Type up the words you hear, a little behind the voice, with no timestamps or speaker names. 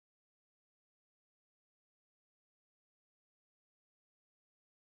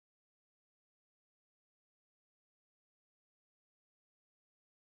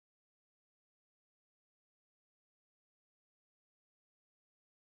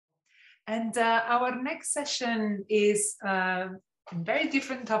And our next session is a very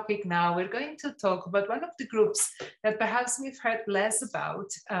different topic now. We're going to talk about one of the groups that perhaps we've heard less about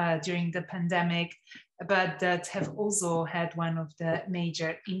during the pandemic, but that have also had one of the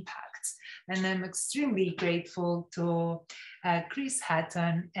major impacts. And I'm extremely grateful to Chris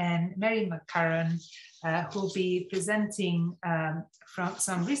Hatton and Mary MacCarron, who will be presenting from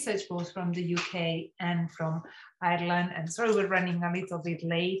some research both from the UK and from Ireland. And sorry, we're running a little bit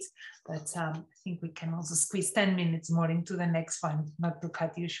late, but I think we can also squeeze 10 minutes more into the next one, not to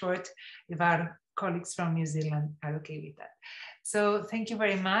cut you short, if our colleagues from New Zealand are okay with that. So thank you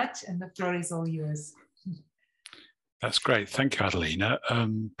very much, and the floor is all yours. That's great. Thank you, Adelina.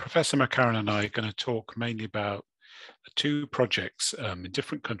 Professor MacCarron and I are going to talk mainly about two projects in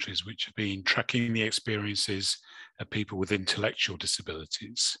different countries which have been tracking the experiences of people with intellectual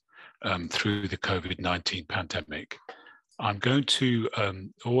disabilities through the COVID-19 pandemic. I'm going to,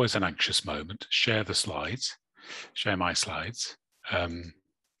 always an anxious moment, share the slides, share my slides.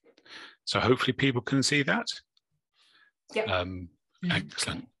 So hopefully people can see that. Yeah.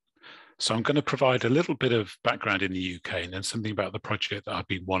 Excellent. So I'm going to provide a little bit of background in the UK and then something about the project that I've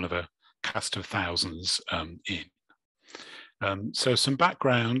been one of a cast of thousands in. So some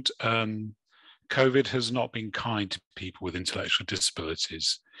background, COVID has not been kind to people with intellectual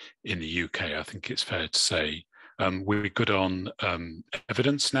disabilities in the UK, I think it's fair to say. We're good on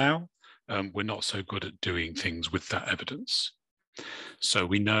evidence now. We're not so good at doing things with that evidence. So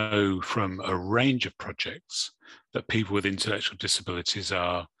we know from a range of projects that people with intellectual disabilities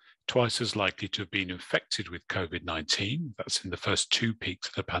are twice as likely to have been infected with COVID-19. That's in the first two peaks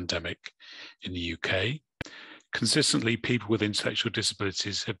of the pandemic in the UK. Consistently, people with intellectual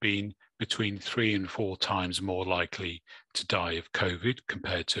disabilities have been between 3 and 4 times more likely to die of COVID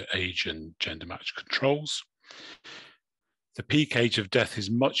compared to age and gender matched controls. The peak age of death is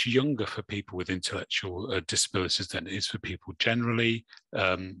much younger for people with intellectual disabilities than it is for people generally,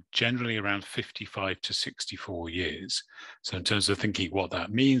 generally around 55 to 64 years. So in terms of thinking what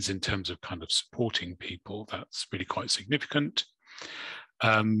that means in terms of kind of supporting people, that's really quite significant.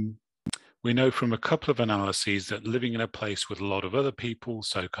 We know from a couple of analyses that living in a place with a lot of other people,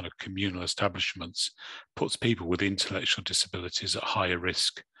 so kind of communal establishments, puts people with intellectual disabilities at higher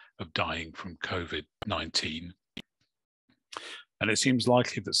risk of dying from COVID-19. And it seems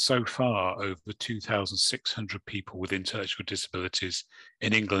likely that so far, over 2,600 people with intellectual disabilities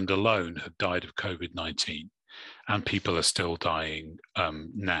in England alone have died of COVID-19, and people are still dying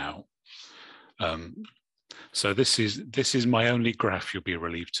now. So this is my only graph you'll be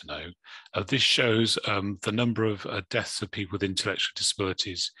relieved to know. This shows the number of deaths of people with intellectual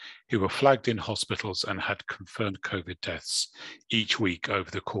disabilities who were flagged in hospitals and had confirmed COVID deaths each week over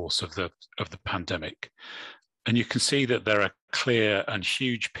the course of the pandemic. And you can see that there are clear and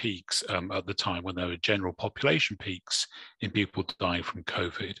huge peaks at the time when there were general population peaks in people dying from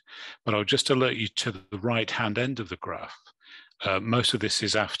COVID. But I'll just alert you to the right-hand end of the graph. Most of this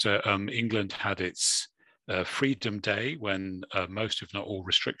is after England had its Freedom Day, when most, if not all,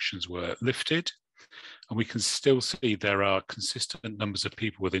 restrictions were lifted. And we can still see there are consistent numbers of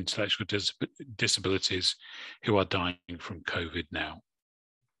people with intellectual disabilities who are dying from COVID now.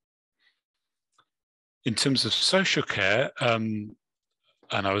 In terms of social care, and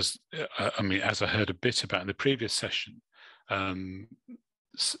as I heard a bit about in the previous session, I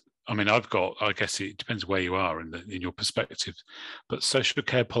guess it depends where you are in your perspective, but social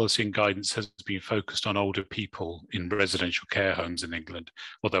care policy and guidance has been focused on older people in residential care homes in England,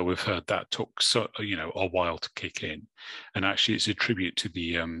 although we've heard that took a while to kick in. And actually it's a tribute to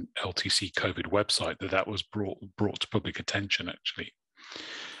the LTC Covid website that was brought to public attention, actually.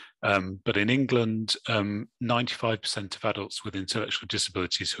 But in England, 95% of adults with intellectual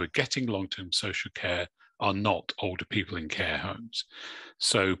disabilities who are getting long-term social care are not older people in care homes.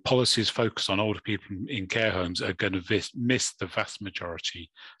 So policies focused on older people in care homes are going to miss the vast majority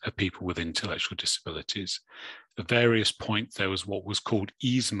of people with intellectual disabilities. At various points, there was what was called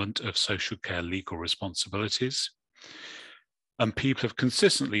easement of social care legal responsibilities. And people have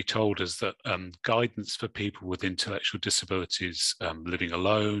consistently told us that guidance for people with intellectual disabilities living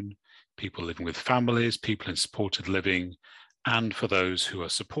alone, people living with families, people in supported living, and for those who are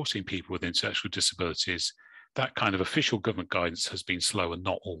supporting people with intellectual disabilities, that kind of official government guidance has been slow and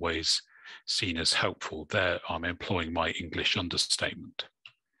not always seen as helpful. There, I'm employing my English understatement.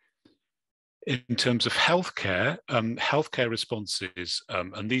 In terms of healthcare, healthcare responses,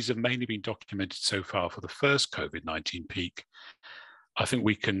 and these have mainly been documented so far for the first COVID-19 peak, I think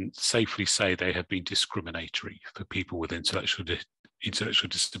we can safely say they have been discriminatory for people with intellectual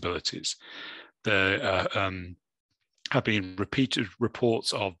disabilities. have been repeated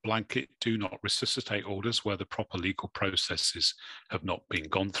reports of blanket do not resuscitate orders where the proper legal processes have not been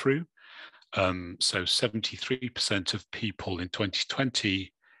gone through. So 73% of people in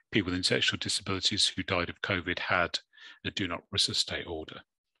 2020, people with intellectual disabilities who died of COVID, had a do not resuscitate order.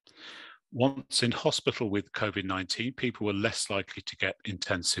 Once in hospital with COVID-19, people were less likely to get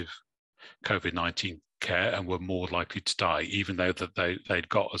intensive COVID-19 care and were more likely to die, even though they'd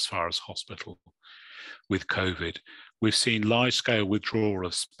got as far as hospital with COVID. We've seen large-scale withdrawal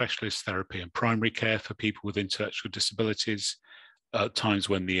of specialist therapy and primary care for people with intellectual disabilities at times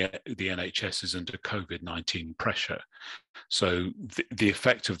when the NHS is under COVID-19 pressure. So the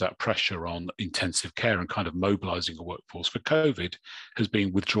effect of that pressure on intensive care and kind of mobilising a workforce for COVID has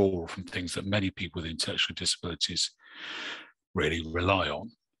been withdrawal from things that many people with intellectual disabilities really rely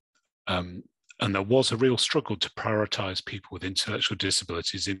on. And there was a real struggle to prioritise people with intellectual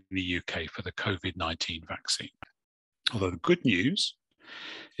disabilities in the UK for the COVID-19 vaccine. Although the good news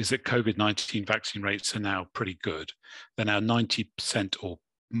is that COVID-19 vaccine rates are now pretty good. They're now 90% or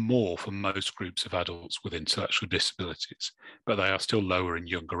more for most groups of adults with intellectual disabilities, but they are still lower in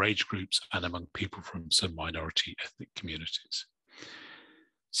younger age groups and among people from some minority ethnic communities.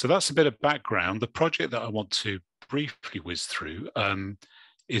 So that's a bit of background. The project that I want to briefly whiz through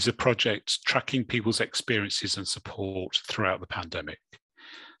is a project tracking people's experiences and support throughout the pandemic.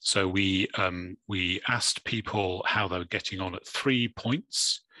 So we asked people how they were getting on at 3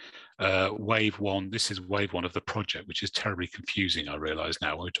 points. Wave one, this is wave one of the project, which is terribly confusing, I realise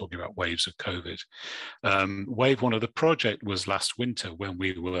now, when we're talking about waves of COVID. Wave one of the project was last winter when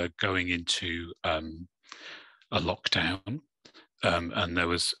we were going into a lockdown, and there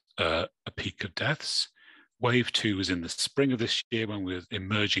was a peak of deaths. Wave two was in the spring of this year when we were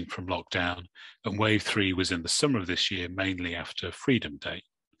emerging from lockdown, and wave three was in the summer of this year, mainly after Freedom Day.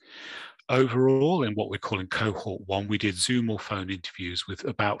 Overall, in what we're calling cohort one, we did Zoom or phone interviews with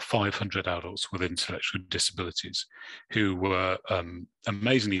about 500 adults with intellectual disabilities who were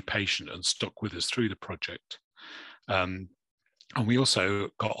amazingly patient and stuck with us through the project. And we also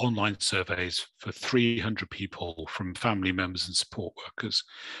got online surveys for 300 people from family members and support workers,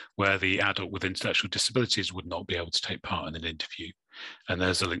 where the adult with intellectual disabilities would not be able to take part in an interview. And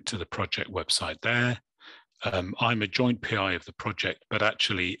there's a link to the project website there. I'm a joint PI of the project, but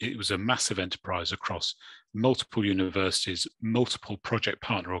actually it was a massive enterprise across multiple universities, multiple project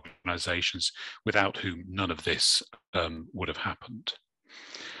partner organisations, without whom none of this would have happened.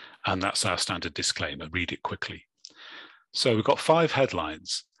 And that's our standard disclaimer. Read it quickly. So we've got 5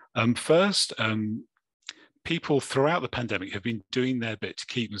 headlines. First, people throughout the pandemic have been doing their bit to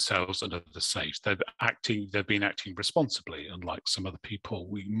keep themselves and others safe. They've been acting responsibly, unlike some other people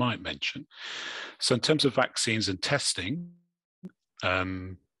we might mention. So in terms of vaccines and testing,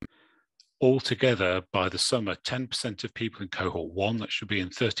 altogether by the summer, 10% of people in cohort 1, that should be,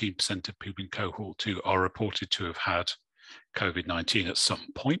 and 13% of people in cohort 2 are reported to have had COVID-19 at some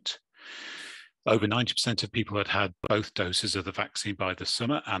point. Over 90% of people had had both doses of the vaccine by the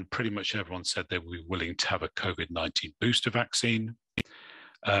summer, and pretty much everyone said they were willing to have a COVID-19 booster vaccine.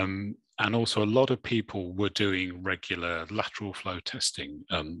 And also a lot of people were doing regular lateral flow testing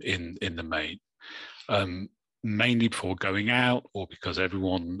in the main, mainly before going out or because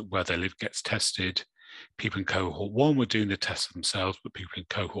everyone where they live gets tested. People in cohort 1 were doing the tests themselves, but people in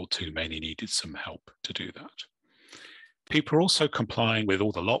cohort 2 mainly needed some help to do that. People are also complying with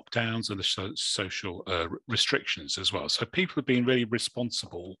all the lockdowns and the social restrictions as well. So people have been really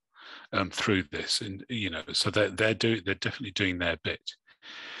responsible through this, and so they're definitely doing their bit.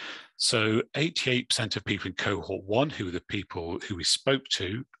 So 88% of people in cohort 1, who were the people who we spoke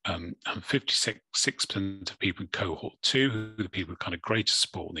to, and 56% of people in cohort 2, who are the people with kind of greater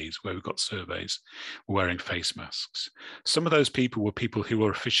support needs, where we've got surveys, were wearing face masks. Some of those people were people who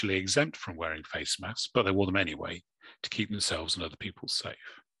were officially exempt from wearing face masks, but they wore them anyway to keep themselves and other people safe.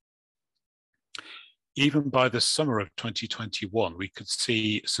 Even by the summer of 2021, we could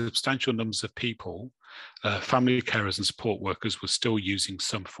see substantial numbers of people, family carers and support workers, were still using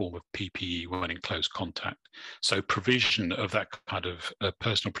some form of PPE when in close contact. So provision of that kind of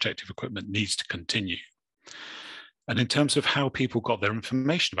personal protective equipment needs to continue. And in terms of how people got their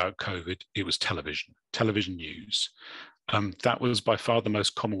information about COVID, it was television news. That was by far the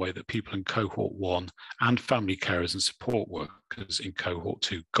most common way that people in cohort 1 and family carers and support workers in cohort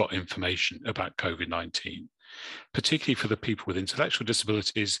 2 got information about COVID-19. Particularly for the people with intellectual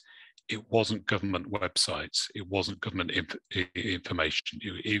disabilities, it wasn't government websites, it wasn't government information,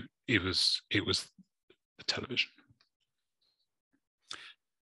 it was the television.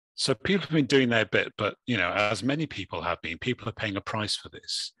 So people have been doing their bit, but as many people have been, people are paying a price for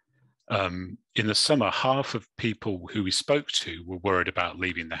this. In the summer, half of people who we spoke to were worried about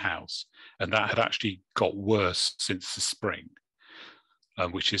leaving the house, and that had actually got worse since the spring,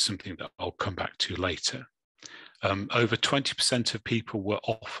 which is something that I'll come back to later. Over 20% of people were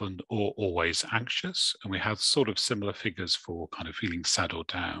often or always anxious, and we had sort of similar figures for kind of feeling sad or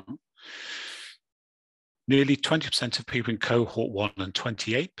down. Nearly 20% of people in cohort 1 and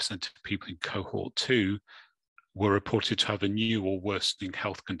 28% of people in cohort 2 were reported to have a new or worsening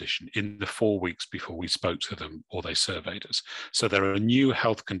health condition in the 4 weeks before we spoke to them or they surveyed us. So there are new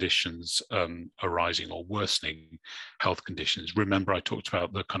health conditions arising or worsening health conditions. Remember, I talked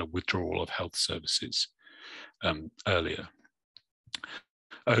about the kind of withdrawal of health services earlier.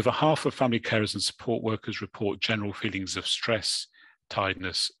 Over half of family carers and support workers report general feelings of stress,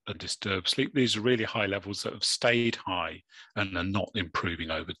 tiredness, and disturbed sleep. These are really high levels that have stayed high and are not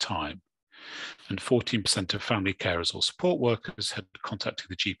improving over time. And 14% of family carers or support workers had contacted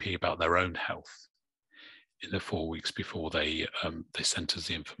the GP about their own health in the 4 weeks before they sent us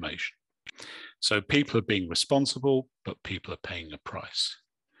the information. So people are being responsible, but people are paying a price.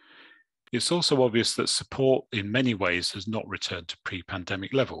 It's also obvious that support in many ways has not returned to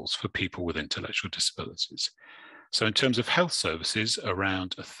pre-pandemic levels for people with intellectual disabilities. So in terms of health services,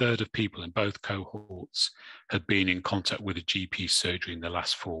 around a third of people in both cohorts had been in contact with a GP surgery in the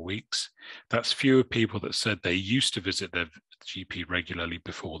last 4 weeks. That's fewer people that said they used to visit their GP regularly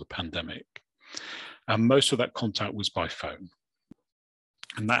before the pandemic. And most of that contact was by phone.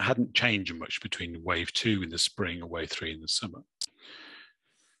 And that hadn't changed much between wave 2 in the spring and wave 3 in the summer.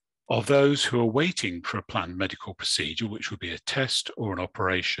 Of those who are waiting for a planned medical procedure, which would be a test or an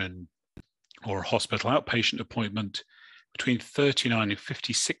operation or a hospital outpatient appointment, between 39 and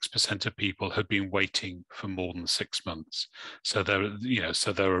 56% of people had been waiting for more than 6 months. So there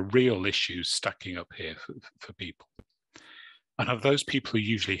are real issues stacking up here for people. And of those people who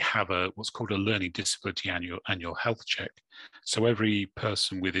usually have what's called a learning disability annual health check, so every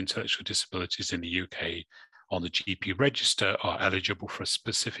person with intellectual disabilities in the UK on the GP register are eligible for a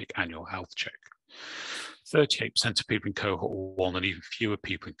specific annual health check. 38% of people in cohort 1 and even fewer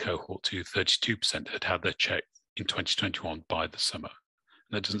people in cohort 2, 32% had had their check in 2021 by the summer.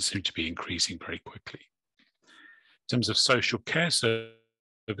 And that doesn't seem to be increasing very quickly. In terms of social care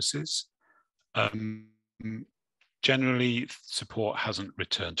services, generally support hasn't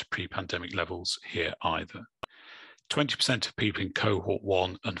returned to pre-pandemic levels here either. 20% of people in cohort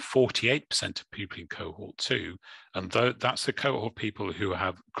 1 and 48% of people in cohort 2, and that's the cohort of people who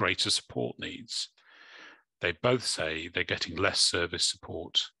have greater support needs. They both say they're getting less service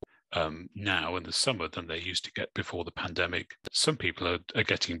support now in the summer than they used to get before the pandemic. Some people are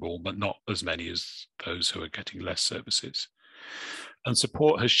getting more, but not as many as those who are getting less services. And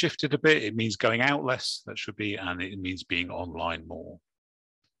support has shifted a bit. It means going out less, that should be, and it means being online more.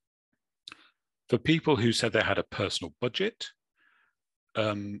 For people who said they had a personal budget,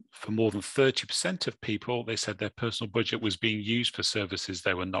 for more than 30% of people, they said their personal budget was being used for services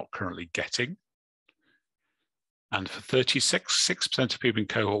they were not currently getting. And for 36% of people in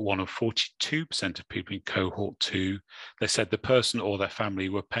cohort 1 and 42% of people in cohort 2, they said the person or their family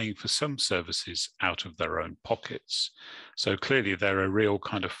were paying for some services out of their own pockets. So clearly there are real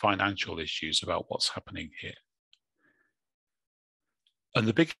kind of financial issues about what's happening here. And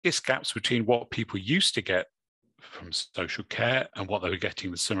the biggest gaps between what people used to get from social care and what they were getting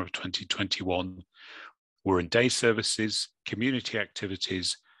in the summer of 2021 were in day services, community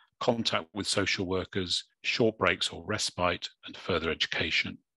activities, contact with social workers, short breaks or respite, and further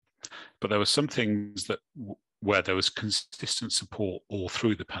education. But there were some things where there was consistent support all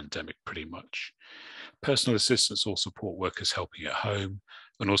through the pandemic, pretty much. Personal assistants or support workers helping at home,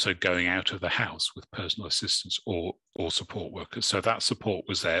 and also going out of the house with personal assistants or support workers. So that support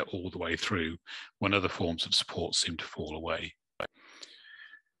was there all the way through when other forms of support seemed to fall away.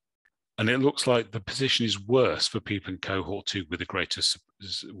 And it looks like the position is worse for people in cohort 2 with greater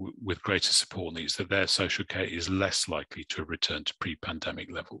support needs, that their social care is less likely to return to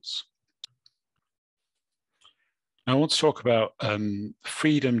pre-pandemic levels. Now I want to talk about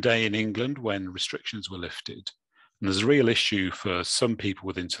Freedom Day in England when restrictions were lifted. And there's a real issue for some people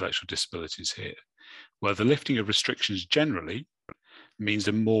with intellectual disabilities here, where the lifting of restrictions generally means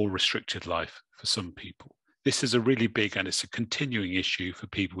a more restricted life for some people. This is a really big and it's a continuing issue for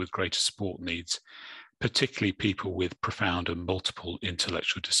people with greater support needs, particularly people with profound and multiple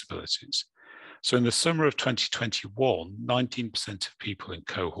intellectual disabilities. So in the summer of 2021, 19% of people in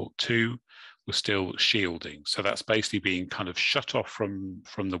cohort 2 were still shielding. So that's basically being kind of shut off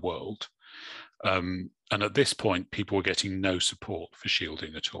from the world. And at this point, people were getting no support for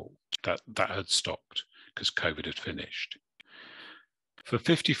shielding at all. That had stopped because COVID had finished. For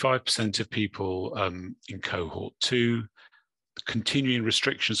 55% of people in cohort 2, continuing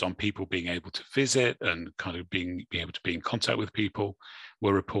restrictions on people being able to visit and kind of being able to be in contact with people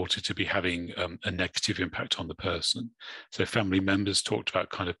were reported to be having a negative impact on the person. So family members talked about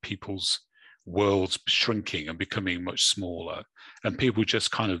kind of people's worlds shrinking and becoming much smaller, and people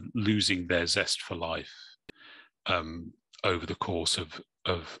just kind of losing their zest for life over the course of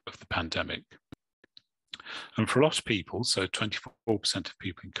the pandemic. And for a lot of people, so 24% of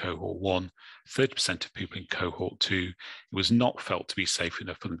people in cohort 1, 30% of people in cohort 2, it was not felt to be safe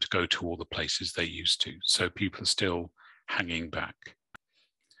enough for them to go to all the places they used to. So people are still hanging back.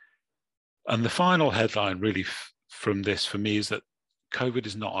 And the final headline really from this for me is that COVID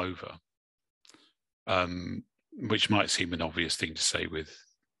is not over, which might seem an obvious thing to say with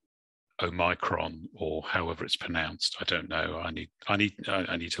Omicron or however it's pronounced. I don't know. I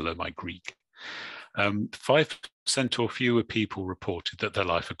need to learn my Greek. 5% or fewer people reported that their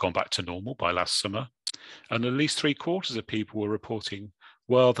life had gone back to normal by last summer. And at least 3/4 of people were reporting,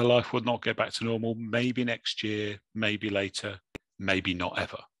 well, their life would not get back to normal, maybe next year, maybe later, maybe not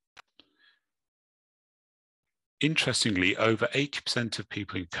ever. Interestingly, over 80% of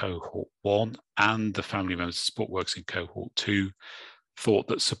people in cohort 1 and the family members of support workers in cohort 2 thought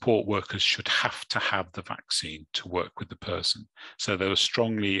that support workers should have to have the vaccine to work with the person. So they were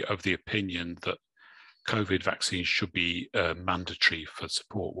strongly of the opinion that COVID vaccines should be mandatory for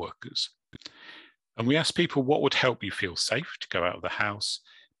support workers. And we asked people what would help you feel safe to go out of the house.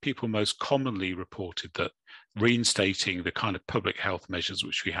 People most commonly reported that reinstating the kind of public health measures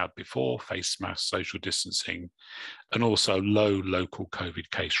which we had before, face masks, social distancing, and also low local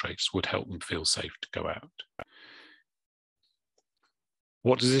COVID case rates would help them feel safe to go out.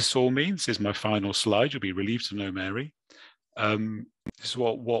 What does this all mean? This is my final slide. You'll be relieved to know, Mary. This is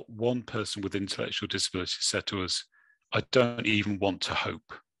what one person with intellectual disability said to us: I don't even want to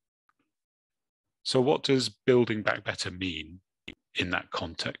hope. So what does building back better mean in that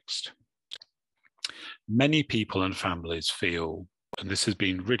context? Many people and families feel, and this has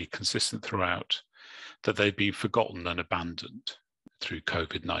been really consistent throughout, that they've been forgotten and abandoned through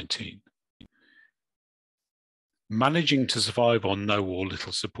COVID-19. Managing to survive on no or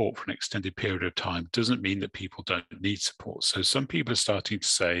little support for an extended period of time doesn't mean that people don't need support. So some people are starting to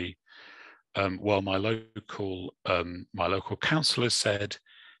say, well, my local councillor said,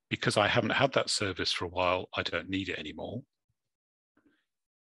 because I haven't had that service for a while, I don't need it anymore.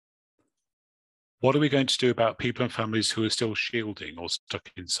 What are we going to do about people and families who are still shielding or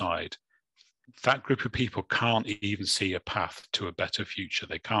stuck inside? That group of people can't even see a path to a better future.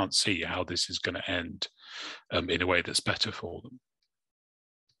 They can't see how this is going to end in a way that's better for them.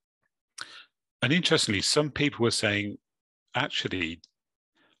 And interestingly, some people were saying, actually,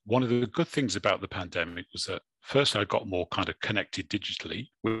 one of the good things about the pandemic was that first I got more kind of connected digitally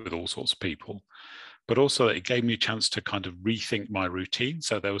with all sorts of people, but also it gave me a chance to kind of rethink my routine.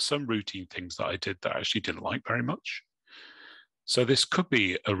 So there were some routine things that I did that I actually didn't like very much. So this could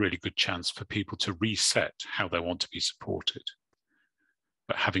be a really good chance for people to reset how they want to be supported.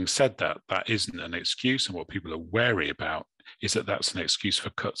 But having said that, that isn't an excuse. And what people are wary about is that that's an excuse for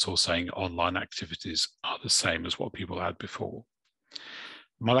cuts or saying online activities are the same as what people had before.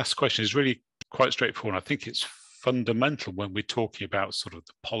 My last question is really quite straightforward. I think it's fundamental when we're talking about sort of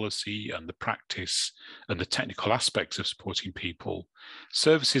the policy and the practice and the technical aspects of supporting people.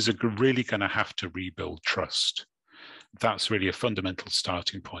 Services are really going to have to rebuild trust. That's really a fundamental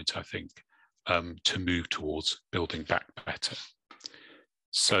starting point, I think, to move towards building back better.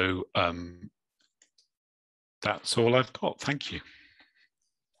 So that's all I've got. Thank you.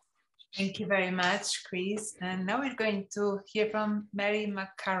 Thank you very much, Chris. And now we're going to hear from Mary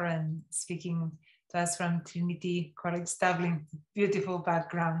MacCarron, speaking to us from Trinity College Dublin. Beautiful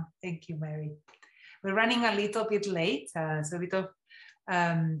background. Thank you, Mary. We're running a little bit late, so a bit of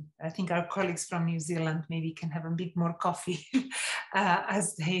I think our colleagues from New Zealand maybe can have a bit more coffee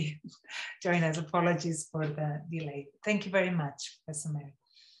as they join us. Apologies for the delay. Thank you very much, Professor Mary.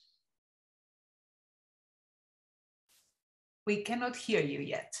 We cannot hear you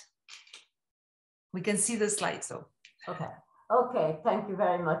yet. We can see the slides though. Okay, thank you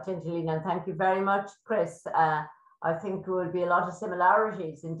very much, Angelina, and thank you very much, Chris. I think there will be a lot of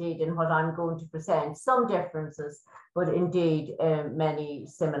similarities indeed in what I'm going to present, some differences, but indeed many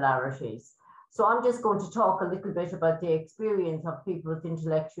similarities. So I'm just going to talk a little bit about the experience of people with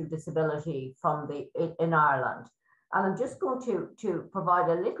intellectual disability in Ireland. And I'm just going to provide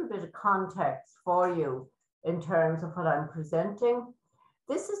a little bit of context for you in terms of what I'm presenting.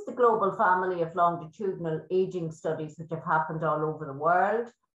 This is the global family of longitudinal aging studies which have happened all over the world.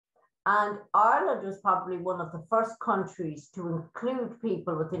 And Ireland was probably one of the first countries to include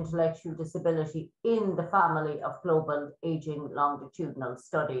people with intellectual disability in the family of global aging longitudinal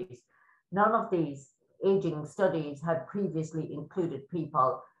studies. None of these aging studies had previously included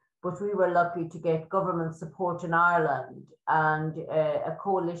people, but we were lucky to get government support in Ireland and a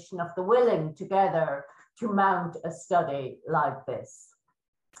coalition of the willing together to mount a study like this.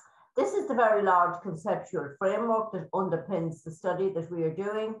 This is the very large conceptual framework that underpins the study that we are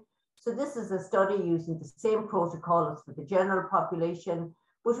doing. So this is a study using the same protocol as for the general population,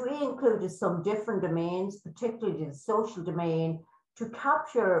 but we included some different domains, particularly the social domain, to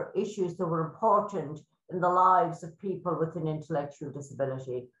capture issues that were important in the lives of people with an intellectual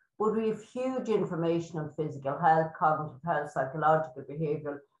disability. But we have huge information on physical health, cognitive health, psychological,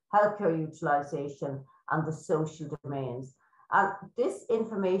 behavioural, healthcare utilisation, and the social domains. And this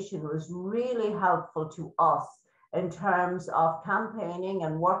information was really helpful to us in terms of campaigning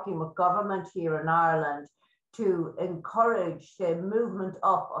and working with government here in Ireland to encourage the movement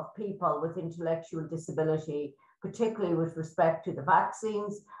up of people with intellectual disability, particularly with respect to the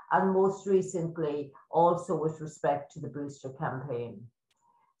vaccines, and most recently also with respect to the booster campaign.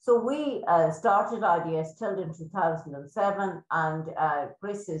 So we started IDS TILD in 2007, and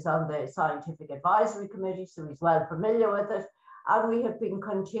Chris is on the Scientific Advisory Committee, so he's well familiar with it. And we have been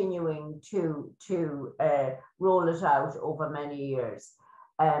continuing to roll it out over many years.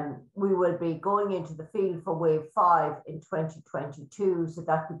 We will be going into the field for wave 5 in 2022, so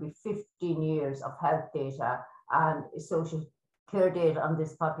that could be 15 years of health data and social care data on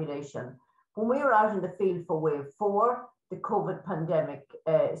this population. When we were out in the field for wave 4, the COVID pandemic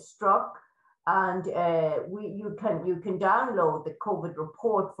struck, and you can download the COVID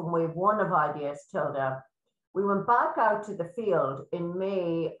report from wave 1 of IDS TILDA. We went back out to the field in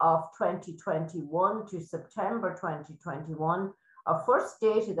May of 2021 to September 2021. Our first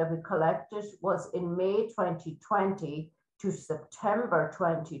data that we collected was in May 2020 to September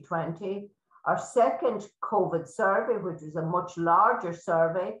 2020. Our second COVID survey, which is a much larger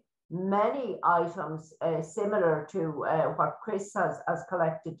survey, many items similar to what Chris has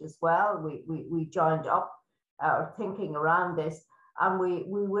collected as well. We joined up our thinking around this, and we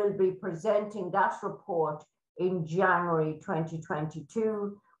will be presenting that report in January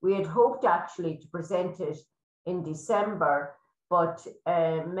 2022. We had hoped actually to present it in December, but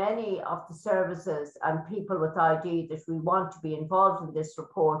many of the services and people with ID that we want to be involved in this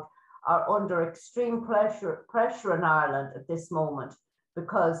report are under extreme pressure in Ireland at this moment,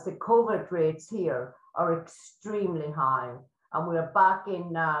 because the COVID rates here are extremely high. And we are back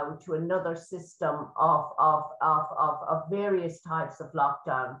in now to another system of various types of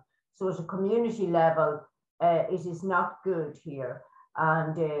lockdown. So at a community level, it is not good here.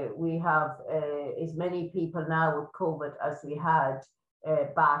 And we have as many people now with COVID as we had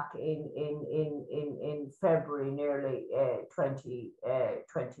back in February, nearly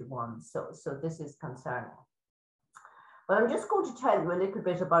 2021. So this is concerning. But I'm just going to tell you a little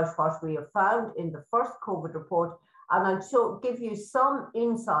bit about what we have found in the first COVID report, and I'll give you some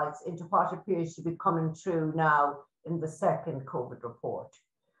insights into what appears to be coming through now in the second COVID report.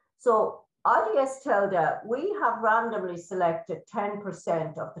 So IDS TILDA, we have randomly selected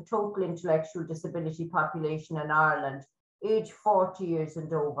 10% of the total intellectual disability population in Ireland, age 40 years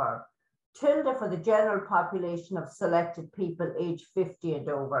and over. TILDA for the general population of selected people age 50 and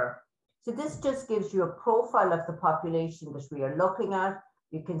over. So this just gives you a profile of the population that we are looking at.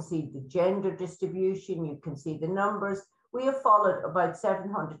 You can see the gender distribution, you can see the numbers. We have followed about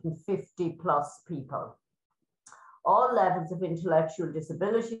 750 plus people. All levels of intellectual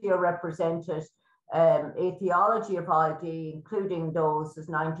disability are represented, etiology of ID, including those as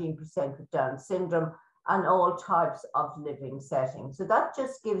 19% with Down syndrome, and all types of living settings. So that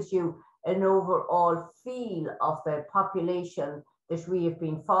just gives you an overall feel of the population that we have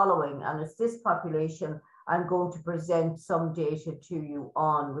been following. And it's this population I'm going to present some data to you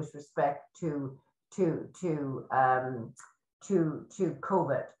on with respect to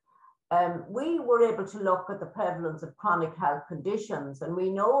COVID. We were able to look at the prevalence of chronic health conditions, and we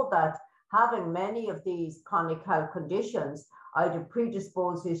know that having many of these chronic health conditions either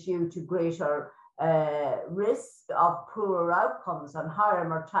predisposes you to greater risk of poorer outcomes and higher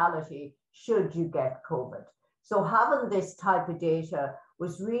mortality should you get COVID. So having this type of data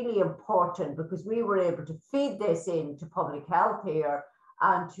was really important, because we were able to feed this into public health here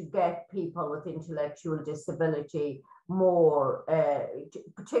and to get people with intellectual disability more,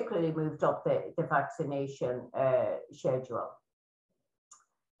 particularly moved up the vaccination schedule.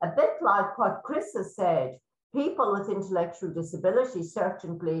 A bit like what Chris has said, people with intellectual disability,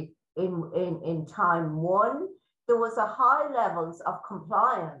 certainly in time one, there was a high levels of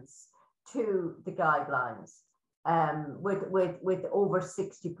compliance to the guidelines with over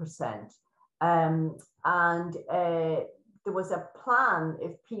 60%. There was a plan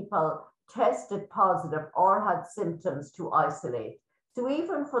if people tested positive or had symptoms to isolate. So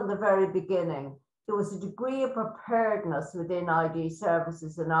even from the very beginning, there was a degree of preparedness within ID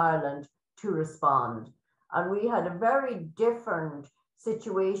services in Ireland to respond. And we had a very different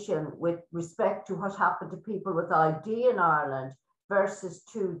situation with respect to what happened to people with ID in Ireland versus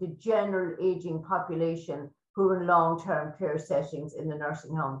to the general aging population who are in long-term care settings, in the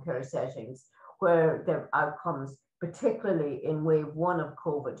nursing home care settings, where their outcomes, particularly in wave 1 of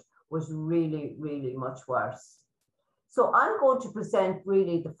COVID, was really, really much worse. So I'm going to present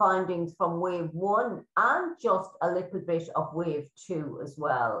really the findings from wave 1 and just a little bit of wave 2 as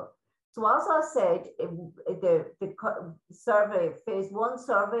well. So as I said, the survey, phase 1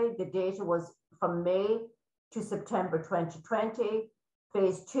 survey, the data was from May to September 2020.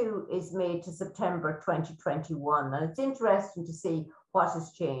 Phase 2 is May to September 2021. And it's interesting to see what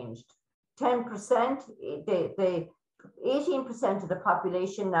has changed. 10%, 18% of the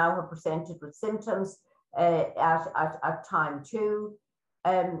population now have presented with symptoms at time 2.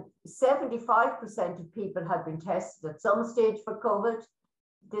 75% of people had been tested at some stage for COVID.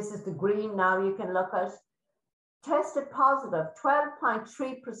 This is the green now you can look at. Tested positive,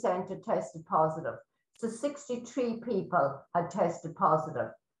 12.3% had tested positive. So 63 people had tested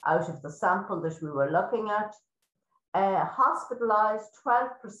positive out of the sample that we were looking at. Hospitalized,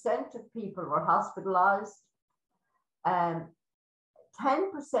 12% of people were hospitalized. 10%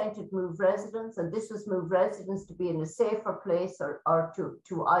 had moved residents, and this was moved residents to be in a safer place or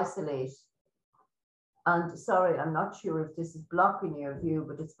to isolate. And sorry, I'm not sure if this is blocking your view,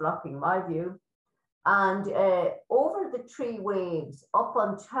 but it's blocking my view. And over the 3 waves up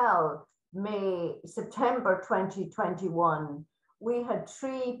until September 2021, we had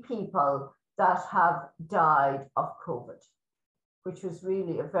 3 people that have died of COVID, which was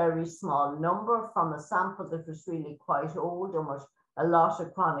really a very small number from a sample that was really quite old and with a lot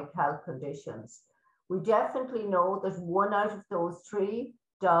of chronic health conditions. We definitely know that 1 out of those 3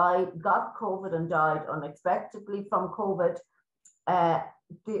 got COVID and died unexpectedly from COVID.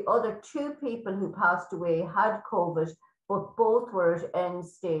 The other 2 people who passed away had COVID, but both were at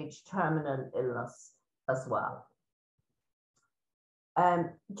end-stage terminal illness as well.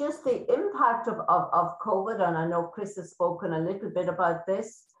 Just the impact of COVID, and I know Chris has spoken a little bit about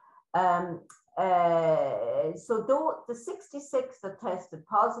this. So though the 66 that tested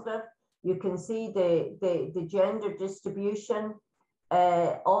positive, you can see the gender distribution,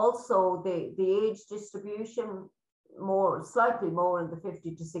 also the age distribution, slightly more in the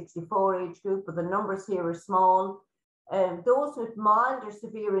 50 to 64 age group, but the numbers here are small. Those with mild or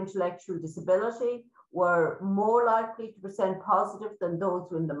severe intellectual disability were more likely to present positive than those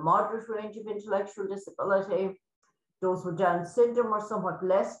in the moderate range of intellectual disability. Those with Down syndrome were somewhat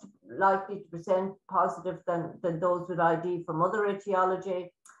less likely to present positive than those with ID from other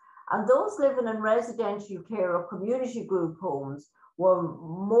etiology. And those living in residential care or community group homes were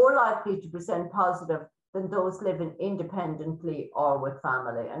more likely to present positive than those living independently or with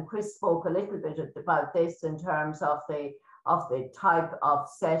family. And Chris spoke a little bit about this in terms of the type of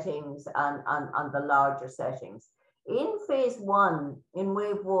settings and the larger settings. In phase 1, in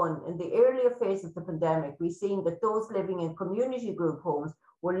wave 1, in the earlier phase of the pandemic, we've seen that those living in community group homes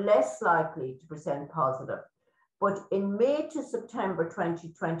were less likely to present positive. But in May to September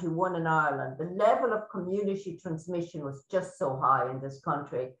 2021 in Ireland, the level of community transmission was just so high in this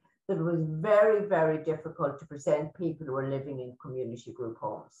country that it was very, very difficult to present people who are living in community group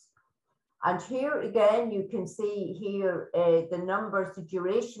homes. And here again, you can see here the numbers, the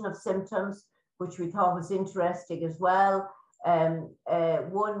duration of symptoms, which we thought was interesting as well.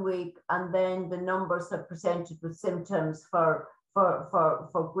 1 week, and then the numbers that presented with symptoms for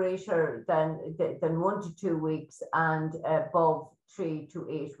greater than 1 to 2 weeks and above 3 to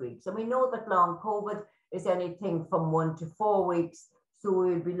 8 weeks. And we know that long COVID is anything from 1 to 4 weeks. So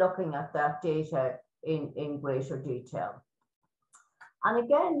we'll be looking at that data in greater detail. And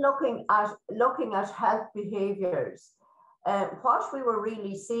again, looking at health behaviours, what we were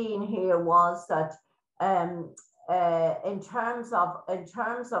really seeing here was that in terms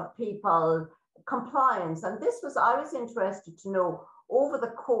of people compliance, and this was, I was interested to know over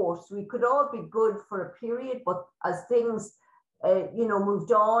the course, we could all be good for a period, but as things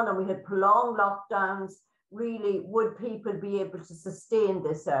moved on and we had prolonged lockdowns, really, would people be able to sustain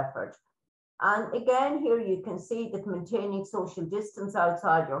this effort? And again, here you can see that maintaining social distance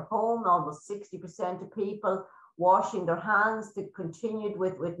outside your home, almost 60% of people washing their hands, that continued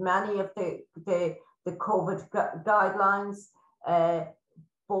with many of the COVID guidelines.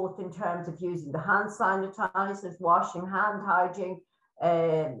 both in terms of using the hand sanitizers, washing, hand hygiene,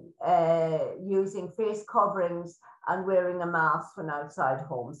 using face coverings, and wearing a mask when outside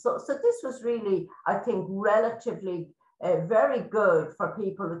home. So this was really, I think, relatively very good for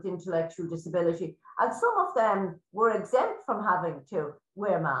people with intellectual disability. And some of them were exempt from having to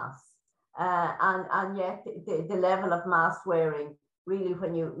wear masks. And yet the level of mask wearing, really,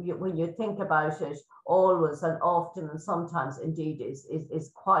 when you think about it, always and often and sometimes indeed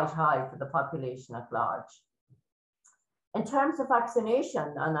is quite high for the population at large. In terms of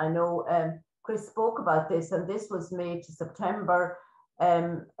vaccination, and I know Chris spoke about this, and this was May to September,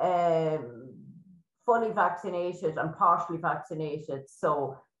 fully vaccinated and partially vaccinated.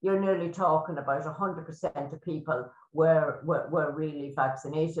 So you're nearly talking about 100% of people were really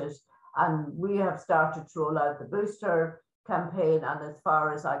vaccinated. And we have started to roll out the booster campaign, and as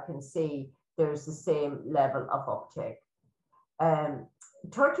far as I can see, there's the same level of uptake.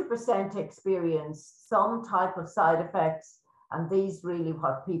 30% experience some type of side effects, and these really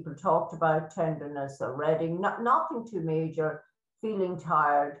what people talked about: tenderness or reddening, nothing too major, feeling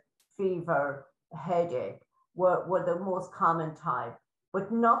tired, fever, headache were the most common type,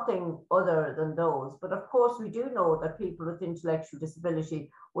 but nothing other than those. But of course, we do know that people with intellectual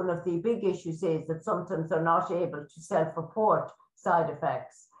disability, one of the big issues is that sometimes they're not able to self-report side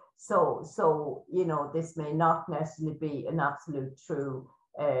effects. So you know, this may not necessarily be an absolute true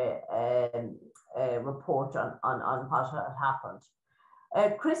report on what had happened.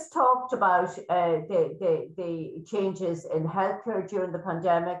 Chris talked about the changes in healthcare during the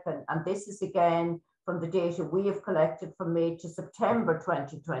pandemic, and this is again from the data we have collected from May to September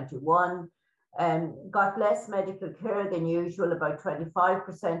 2021. Got less medical care than usual, about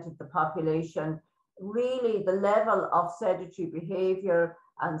 25% of the population. Really, the level of sedentary behaviour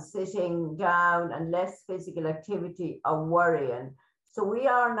and sitting down and less physical activity are worrying. So we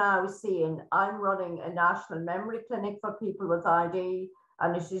are now seeing, I'm running a national memory clinic for people with ID,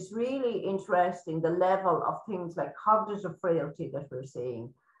 and it is really interesting the level of things like cognitive frailty that we're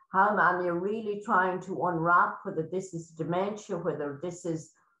seeing. How many are really trying to unwrap whether this is dementia, whether this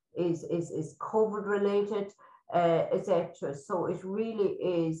is COVID related, etc. So it really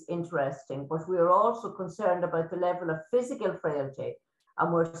is interesting, but we are also concerned about the level of physical frailty.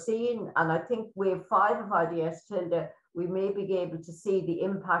 And we're seeing, and I think wave 5 of IDS, Tilda, we may be able to see the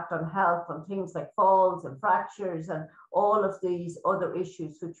impact on health on things like falls and fractures and all of these other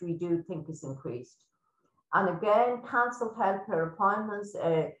issues, which we do think is increased. And again, cancelled healthcare appointments.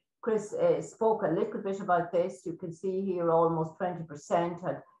 Chris spoke a little bit about this. You can see here almost 20%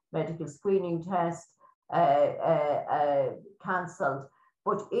 had medical screening tests cancelled,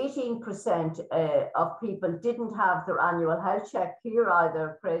 but 18% of people didn't have their annual health check here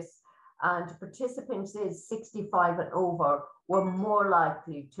either, Chris. And participants is 65 and over were more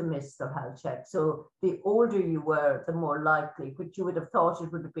likely to miss their health check. So the older you were, the more likely, which you would have thought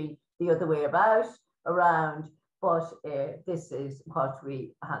it would have been the other way around, but this is what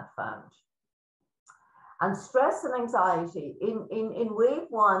we had found. And stress and anxiety in wave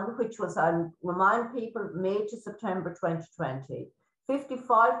 1, which was, I remind people, May to September 2020,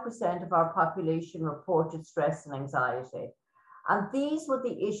 55% of our population reported stress and anxiety. And these were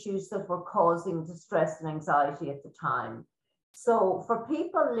the issues that were causing the stress and anxiety at the time. So for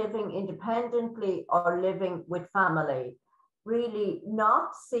people living independently or living with family, really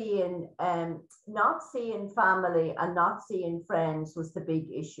not seeing family and not seeing friends was the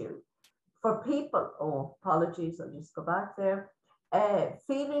big issue. For people, oh, apologies, I'll just go back there.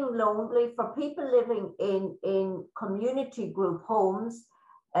 Feeling lonely, for people living in community group homes,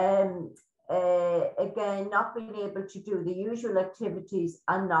 again, not being able to do the usual activities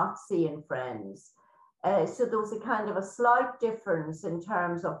and not seeing friends. So there was a kind of a slight difference in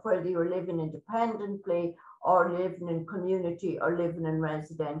terms of whether you were living independently or living in community or living in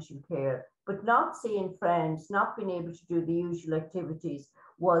residential care. But not seeing friends, not being able to do the usual activities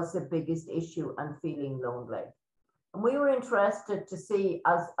was the biggest issue, and feeling lonely. And we were interested to see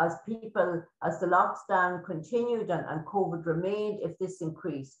as the lockdown continued and COVID remained, if this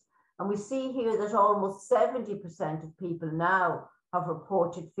increased. And we see here that almost 70% of people now have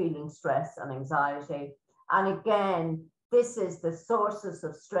reported feeling stress and anxiety. And again, this is the sources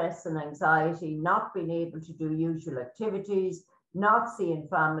of stress and anxiety: not being able to do usual activities, not seeing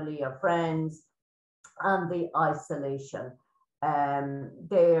family or friends, and the isolation.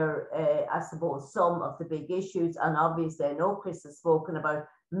 They're, I suppose, some of the big issues. And obviously, I know Chris has spoken about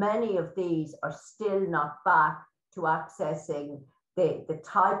many of these are still not back to accessing the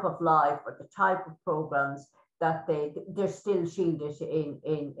type of life or the type of programs that they're still shielded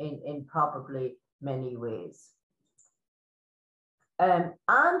in probably many ways. And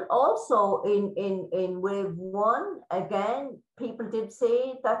also in wave one, again, people did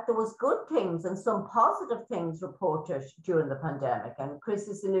say that there was good things and some positive things reported during the pandemic. And Chris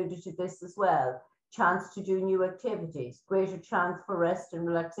has alluded to this as well. Chance to do new activities, greater chance for rest and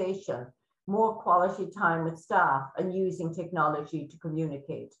relaxation, more quality time with staff, and using technology to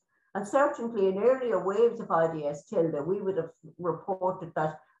communicate. And certainly in earlier waves of IDS Tilde, we would have reported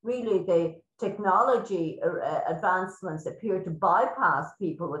that really the technology advancements appear to bypass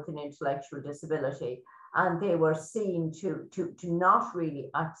people with an intellectual disability, and they were seen to not really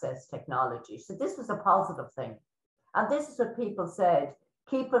access technology. So this was a positive thing. And this is what people said: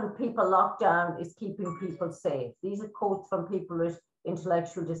 keeping people locked down is keeping people safe. These are quotes from people with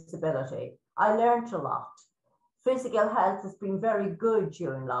intellectual disability. I learned a lot. Physical health has been very good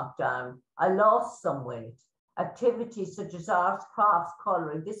during lockdown. I lost some weight. Activities such as arts, crafts,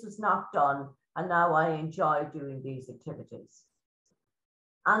 colouring, this was not done, and now I enjoy doing these activities.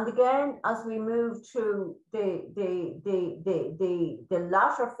 And again, as we move to the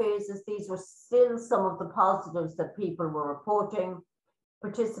latter phases, these were still some of the positives that people were reporting.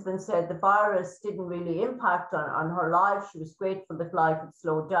 Participants said the virus didn't really impact on her life. She was grateful that life had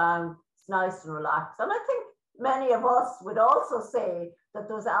slowed down. It's nice and relaxed. And I think many of us would also say that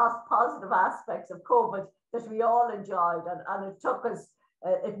those positive aspects of COVID that we all enjoyed, and it took us,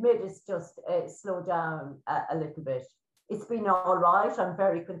 it made us just slow down a little bit. It's been all right. I'm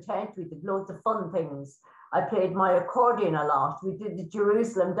very content. We did loads of fun things. I played my accordion a lot. We did the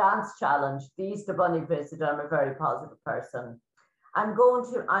Jerusalem Dance Challenge, the Easter Bunny visit. I'm a very positive person. I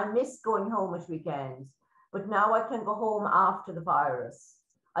miss going home at weekends, but now I can go home after the virus.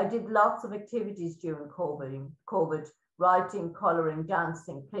 I did lots of activities during COVID, writing, colouring,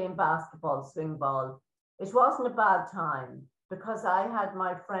 dancing, playing basketball, swing ball. It wasn't a bad time because I had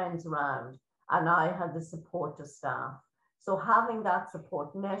my friends around and I had the support of staff. So having that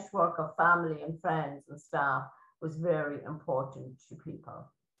support network of family and friends and staff was very important to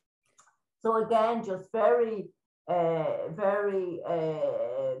people. So again, just very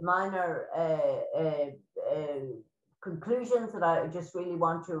minor conclusions that I just really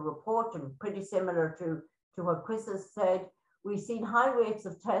want to report, and pretty similar to what Chris has said. We've seen high rates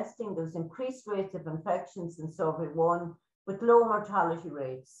of testing. There's increased rates of infections in survey 1, with low mortality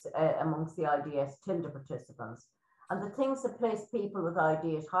rates amongst the IDS Tilde participants. And the things that place people with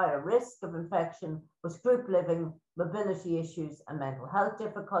ID at higher risk of infection was group living, mobility issues, and mental health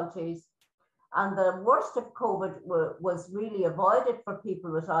difficulties. And the worst of COVID was really avoided for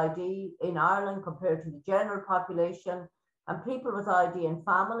people with ID in Ireland compared to the general population. And people with ID and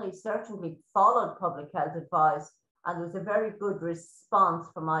families certainly followed public health advice, and there was a very good response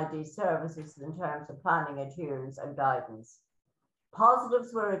from ID services in terms of planning adherence and guidance.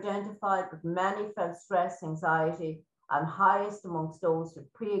 Positives were identified, but many felt stress, anxiety, and highest amongst those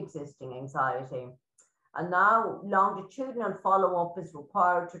with pre-existing anxiety. And now longitudinal follow-up is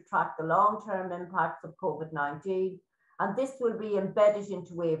required to track the long-term impacts of COVID-19. And this will be embedded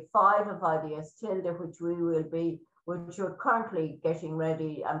into wave 5 of IDS Tilde, which we're currently getting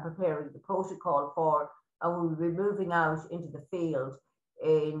ready and preparing the protocol for, and we'll be moving out into the field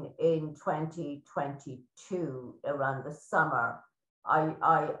in 2022 around the summer.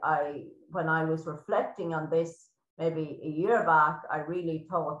 When I was reflecting on this maybe a year back, I really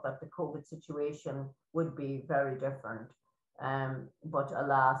thought that the COVID situation would be very different, but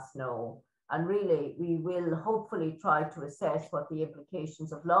alas, no. And really, we will hopefully try to assess what the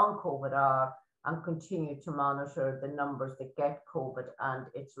implications of long COVID are and continue to monitor the numbers that get COVID and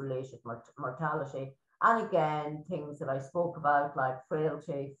its related mortality. And again, things that I spoke about like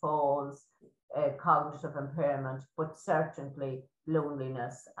frailty, falls, cognitive impairment, but certainly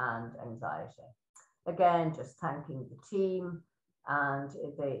loneliness and anxiety. Again, just thanking the team and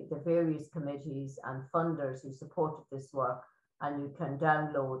the various committees and funders who supported this work. And you can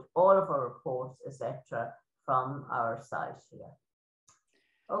download all of our reports, etc., from our site here.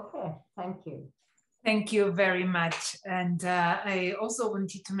 Okay, thank you. Thank you very much. And I also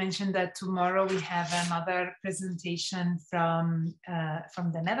wanted to mention that tomorrow we have another presentation from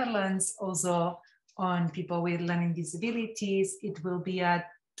the Netherlands, also on people with learning disabilities. It will be at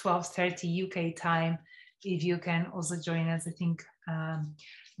 12:30 UK time. If you can also join us, I think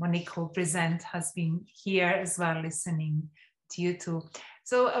Monique, who present, has been here as well, listening to you too.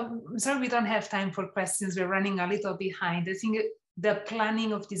 So I'm sorry we don't have time for questions. We're running a little behind. I think the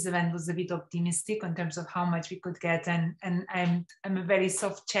planning of this event was a bit optimistic in terms of how much we could get, and I'm a very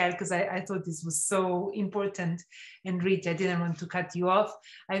soft chair because I thought this was so important and rich. I didn't want to cut you off.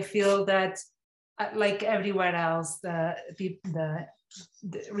 I feel that like everywhere else, the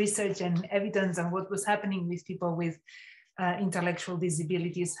research and evidence on what was happening with people with intellectual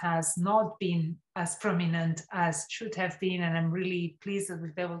disabilities has not been as prominent as should have been, and I'm really pleased that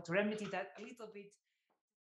we've been able to remedy that a little bit.